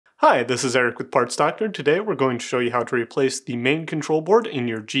Hi, this is Eric with Parts Doctor. Today we're going to show you how to replace the main control board in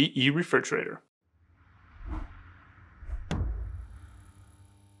your GE refrigerator.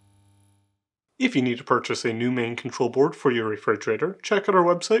 If you need to purchase a new main control board for your refrigerator, check out our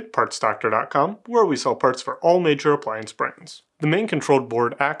website, partsdoctor.com, where we sell parts for all major appliance brands. The main control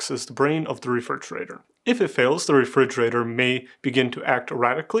board acts as the brain of the refrigerator. If it fails, the refrigerator may begin to act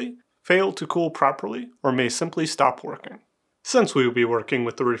erratically, fail to cool properly, or may simply stop working. Since we will be working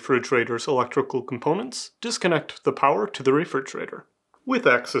with the refrigerator's electrical components, disconnect the power to the refrigerator. With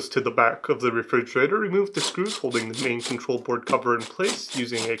access to the back of the refrigerator, remove the screws holding the main control board cover in place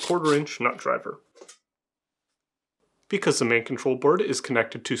using a 1/4-inch nut driver. Because the main control board is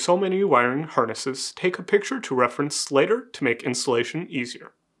connected to so many wiring harnesses, take a picture to reference later to make installation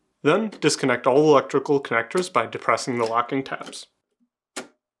easier. Then, disconnect all electrical connectors by depressing the locking tabs.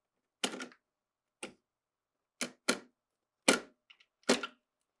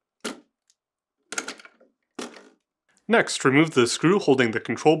 Next, remove the screw holding the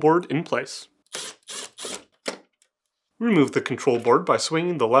control board in place. Remove the control board by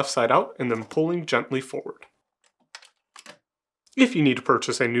swinging the left side out and then pulling gently forward. If you need to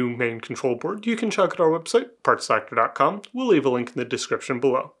purchase a new main control board, you can check out our website, partsdoctor.com. We'll leave a link in the description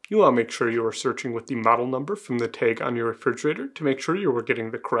below. You want to make sure you are searching with the model number from the tag on your refrigerator to make sure you are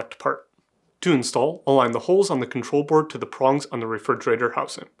getting the correct part. To install, align the holes on the control board to the prongs on the refrigerator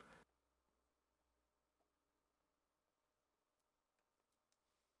housing.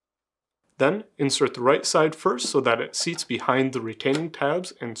 Then, insert the right side first so that it seats behind the retaining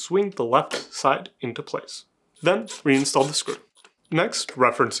tabs and swing the left side into place. Then, reinstall the screw. Next,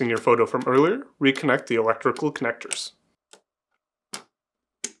 referencing your photo from earlier, reconnect the electrical connectors.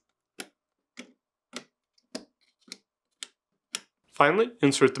 Finally,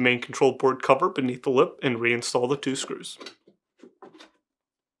 insert the main control board cover beneath the lip and reinstall the 2 screws.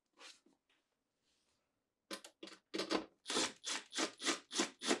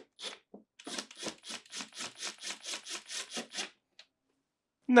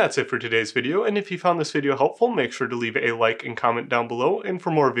 And that's it for today's video, and if you found this video helpful, make sure to leave a like and comment down below, and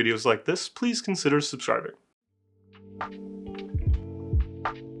for more videos like this, please consider subscribing.